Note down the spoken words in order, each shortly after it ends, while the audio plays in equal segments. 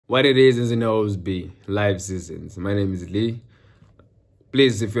What it is in OSB live seasons. My name is Lee.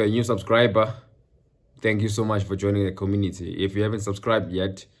 Please, if you're a new subscriber, thank you so much for joining the community. If you haven't subscribed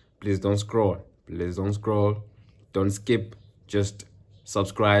yet, please don't scroll. Please don't scroll. Don't skip. Just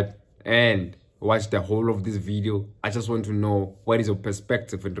subscribe and watch the whole of this video. I just want to know what is your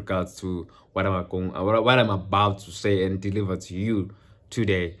perspective in regards to what I'm about to say and deliver to you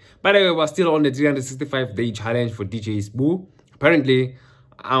today. By the way, we're still on the 365-day challenge for DJ Sbu. Apparently,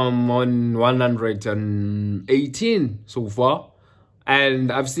 I'm on 118 so far,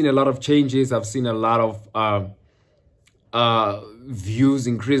 and I've seen a lot of changes. I've seen a lot of views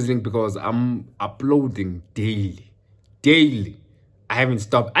increasing because I'm uploading daily. I haven't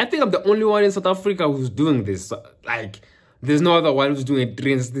stopped. I think I'm the only one in South Africa who's doing this. Like, there's no other one who's doing a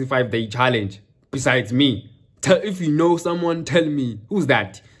 365-day challenge besides me. If you know someone, tell me. Who's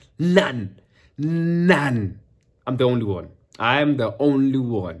that? None. I'm the only one. I'm the only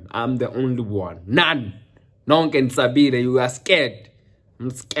one. None. No one can sabi that you are scared. I'm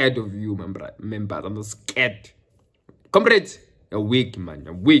scared of you, members. I'm scared. Comrades, you're weak, man.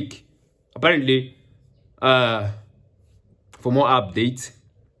 You're weak. Apparently, for more updates,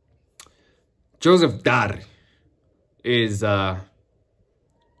 Joseph Dary is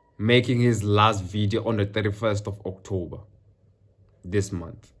making his last video on the 31st of October this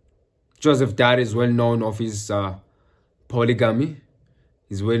month. Joseph Dary is well known of his polygamy.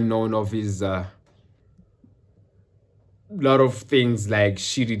 He's well known of his lot of things like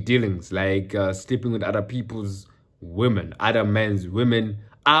shitty dealings, like sleeping with other people's women, other men's women,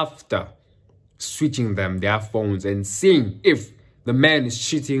 after switching them their phones and seeing if the man is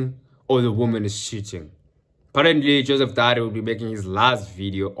cheating or the woman is cheating. Apparently, Joseph Dary will be making his last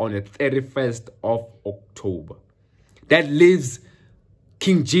video on the 31st of October. That leaves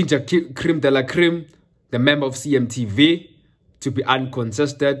King Ginger, Creme de la Creme, the member of Cmtv, to be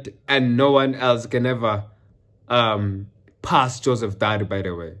uncontested, and no one else can ever pass Joseph Dary, by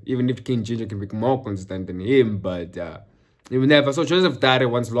the way. Even if King Ginger can be more consistent than him, but he will never. So Joseph Dary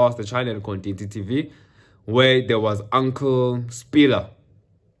once lost the channel called TV, where there was Uncle Spiller,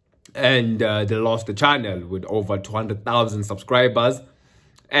 and they lost the channel with over 200,000 subscribers.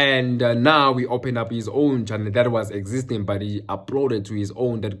 And now we opened up his own channel that was existing, but he uploaded to his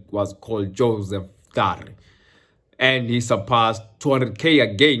own that was called Joseph Dary. And he surpassed 200K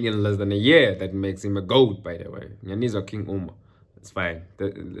again in less than a year. That makes him a goat, by the way. Nyanizo King Uma. It's fine.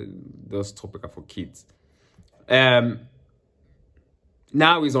 Those topics are for kids. Now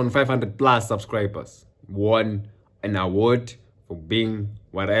he's on 500 plus subscribers. Won an award for being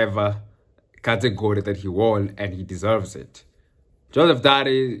whatever category that he won, and he deserves it. Joseph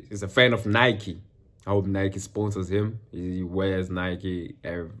Dary is a fan of Nike. I hope Nike sponsors him. He wears Nike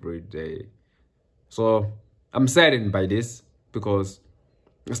every day. So I'm saddened by this, because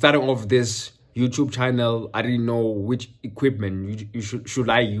starting off this YouTube channel, I didn't know which equipment should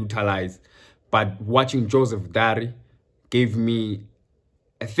I utilize. But watching Joseph Dary gave me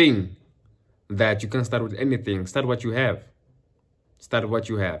a thing that you can start with anything. Start what you have. Start what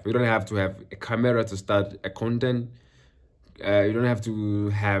you have. You don't have to have a camera to start a content. You don't have to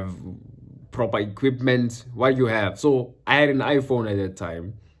have proper equipment. What you have. So I had an iPhone at that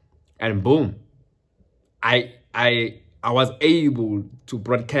time, and boom, I was able to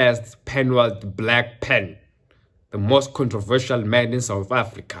broadcast Penwell's Black Pen, the most controversial man in South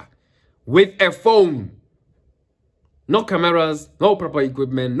Africa, with a phone. No cameras, no proper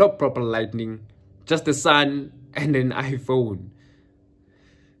equipment, no proper lighting, just the sun and an iPhone.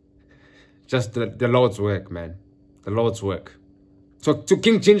 Just the Lord's work, man. The Lord's work. So to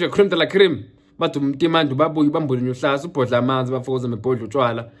King Ginger, Creme de la Creme, but to Mtimandu Babu,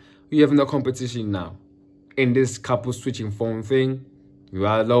 you have no competition now. In this couple switching phone thing, you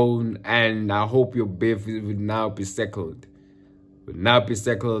are alone, and I hope your beef will now be settled. Will now be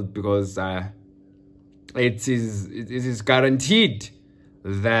settled, because it is guaranteed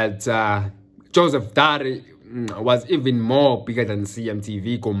that Joseph Dary was even more bigger than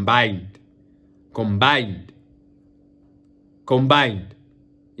Cmtv combined.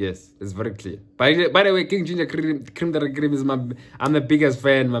 Yes, it's very clear. By the way, King Ginger Creme de la Creme is I'm the biggest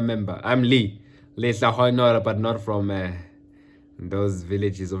fan, my member. I'm Lee Honora, but not from those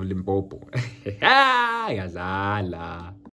villages of Limpopo. Yazala.